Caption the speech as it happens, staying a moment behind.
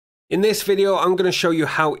In this video, I'm going to show you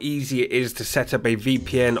how easy it is to set up a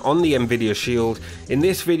VPN on the Nvidia Shield. In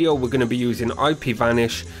this video, we're going to be using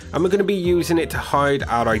IPVANISH, and we're going to be using it to hide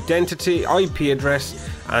our identity, IP address,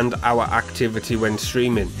 and our activity when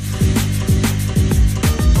streaming.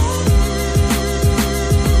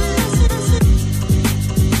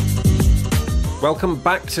 Welcome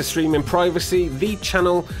back to Streaming Privacy, the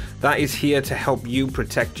channel that is here to help you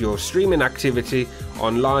protect your streaming activity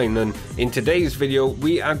online. And in today's video,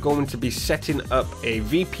 we are going to be setting up a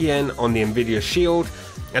VPN on the Nvidia Shield.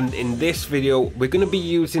 And in this video, we're going to be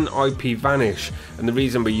using IPVANISH. And the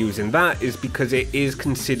reason we're using that is because it is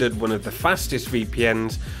considered one of the fastest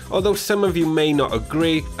VPNs, although some of you may not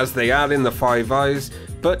agree, as they are in the Five Eyes.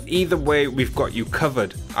 But either way, we've got you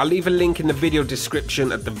covered. I'll leave a link in the video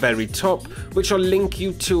description at the very top, which will link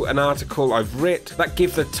you to an article I've written that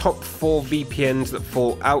gives the top 4 VPNs that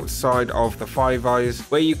fall outside of the Five Eyes,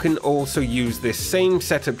 where you can also use this same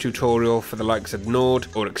setup tutorial for the likes of Nord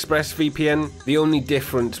or ExpressVPN. The only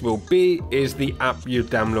difference will be is the app you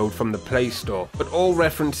download from the Play Store. But all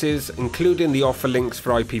references, including the offer links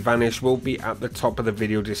for IPVANISH, will be at the top of the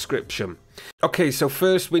video description. Okay, so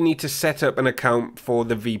first we need to set up an account for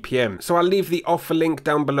the VPN. So I'll leave the offer link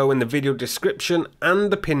down below in the video description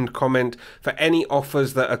and the pinned comment for any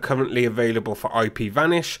offers that are currently available for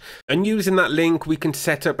IPVANISH. And using that link, we can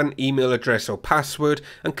set up an email address or password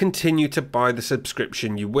and continue to buy the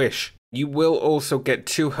subscription you wish. You will also get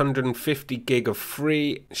 250 gig of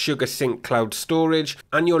free SugarSync cloud storage,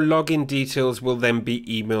 and your login details will then be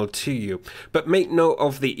emailed to you. But make note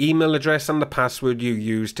of the email address and the password you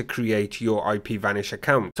use to create your IPVANISH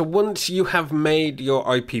account. So once you have made your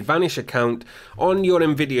IPVANISH account on your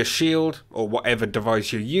Nvidia Shield or whatever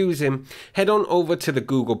device you're using, head on over to the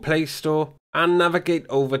Google Play Store and navigate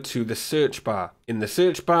over to the search bar. In the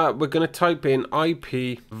search bar, we're going to type in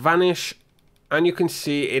IPVANISH, and you can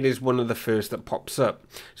see it is one of the first that pops up.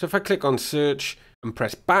 So if I click on search and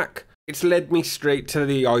press back, it's led me straight to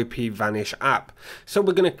the IPVANISH app. So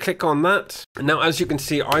we're going to click on that. Now, as you can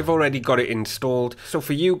see, I've already got it installed. So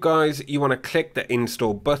for you guys, you want to click the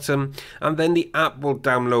install button, and then the app will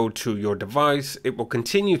download to your device. It will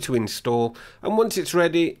continue to install, and once it's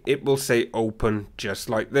ready, it will say open, just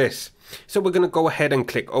like this. So we're going to go ahead and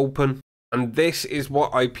click open. And this is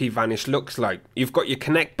what IPVANISH looks like. You've got your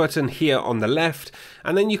connect button here on the left,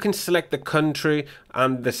 and then you can select the country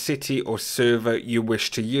and the city or server you wish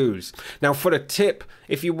to use. Now, for a tip,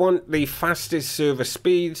 if you want the fastest server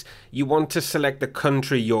speeds, you want to select the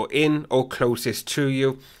country you're in or closest to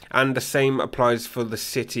you, and the same applies for the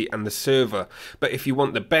city and the server. But if you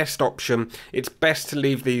want the best option, it's best to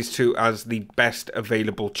leave these two as the best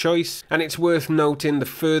available choice. And it's worth noting, the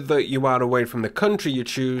further you are away from the country you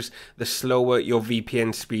choose, the slower your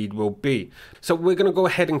VPN speed will be. So we're going to go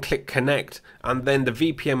ahead and click connect, and then the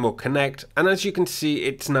VPN will connect. And as you can see,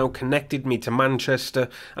 it's now connected me to Manchester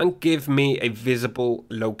and give me a visible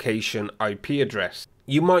location IP address.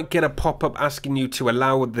 You might get a pop-up asking you to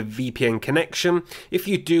allow the VPN connection. If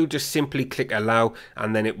you do, just simply click allow,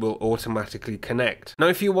 and then it will automatically connect. Now,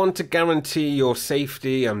 if you want to guarantee your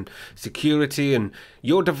safety and security and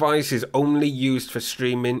your device is only used for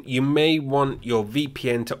streaming, you may want your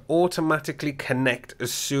VPN to automatically connect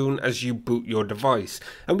as soon as you boot your device.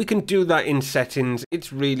 And we can do that in settings.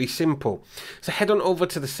 It's really simple. So head on over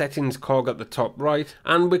to the settings cog at the top right,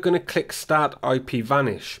 and we're going to click start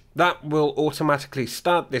IPVANISH. That will automatically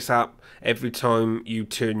start this app every time you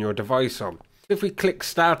turn your device on. If we click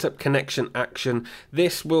Startup Connection Action,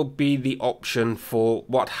 this will be the option for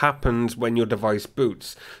what happens when your device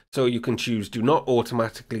boots. So you can choose Do Not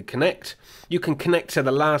Automatically Connect. You can connect to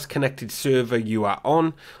the last connected server you are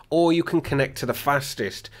on, or you can connect to the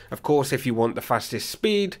fastest. Of course, if you want the fastest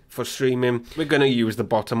speed for streaming, we're going to use the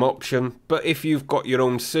bottom option. But if you've got your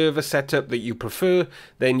own server setup that you prefer,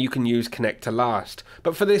 then you can use Connect to Last.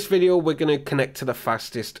 But for this video, we're going to connect to the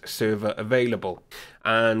fastest server available.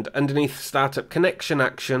 And underneath Startup Connection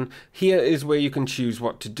Action, here is where you can choose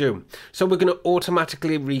what to do. So we're going to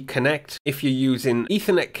automatically reconnect. If you're using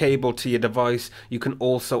Ethernet cable to your device, you can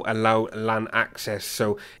also allow LAN access.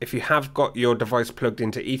 So if you have got your device plugged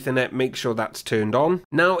into Ethernet, make sure that's turned on.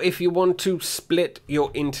 Now, if you want to split your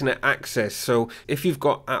internet access, so if you've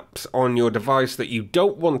got apps on your device that you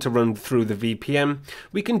don't want to run through the VPN,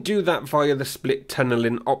 we can do that via the split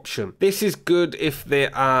tunneling option. This is good if there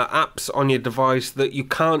are apps on your device that that you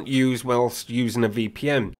can't use whilst using a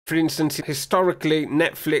VPN. For instance, historically,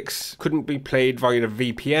 Netflix couldn't be played via a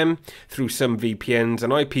VPN through some VPNs,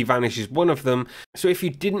 and IPVANISH is one of them. So if you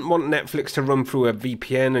didn't want Netflix to run through a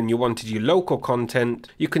VPN and you wanted your local content,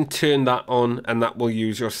 you can turn that on and that will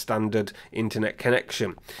use your standard internet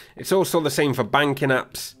connection. It's also the same for banking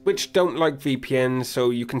apps, which don't like VPNs,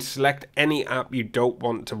 so you can select any app you don't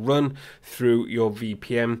want to run through your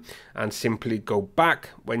VPN and simply go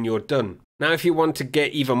back when you're done. Now, if you want to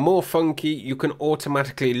get even more funky, you can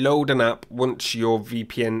automatically load an app once your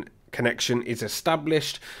VPN connection is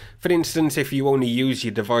established. For instance, if you only use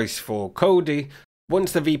your device for Kodi,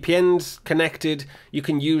 once the VPN's connected, you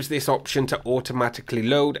can use this option to automatically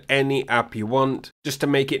load any app you want, just to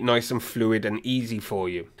make it nice and fluid and easy for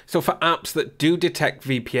you. So for apps that do detect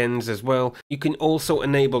VPNs as well, you can also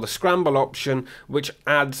enable the scramble option, which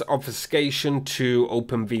adds obfuscation to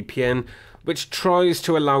OpenVPN, which tries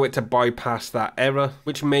to allow it to bypass that error,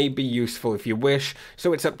 which may be useful if you wish,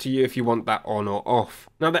 so it's up to you if you want that on or off.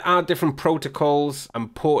 Now, there are different protocols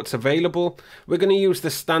and ports available. We're going to use the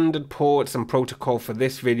standard ports and protocol for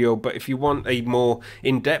this video, but if you want a more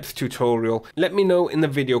in-depth tutorial, let me know in the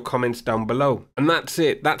video comments down below. And that's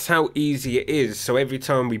it. That's how easy it is. So every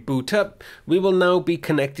time we boot up, we will now be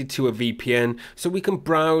connected to a VPN, so we can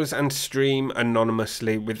browse and stream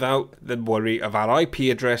anonymously without the worry of our IP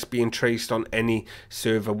address being traced on any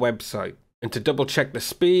server website. And to double check the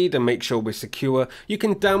speed and make sure we're secure, you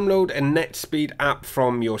can download a NetSpeed app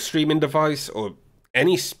from your streaming device or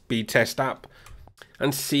any speed test app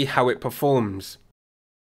and see how it performs.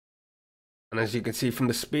 And as you can see from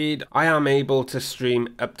the speed, I am able to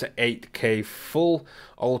stream up to 8K full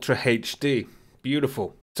Ultra HD.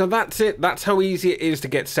 Beautiful. So that's it. That's how easy it is to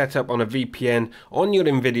get set up on a VPN on your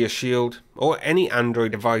Nvidia Shield or any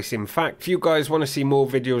Android device. In fact, if you guys want to see more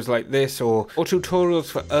videos like this or tutorials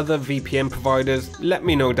for other VPN providers, let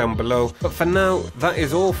me know down below. But for now, that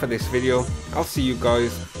is all for this video. I'll see you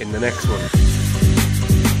guys in the next one.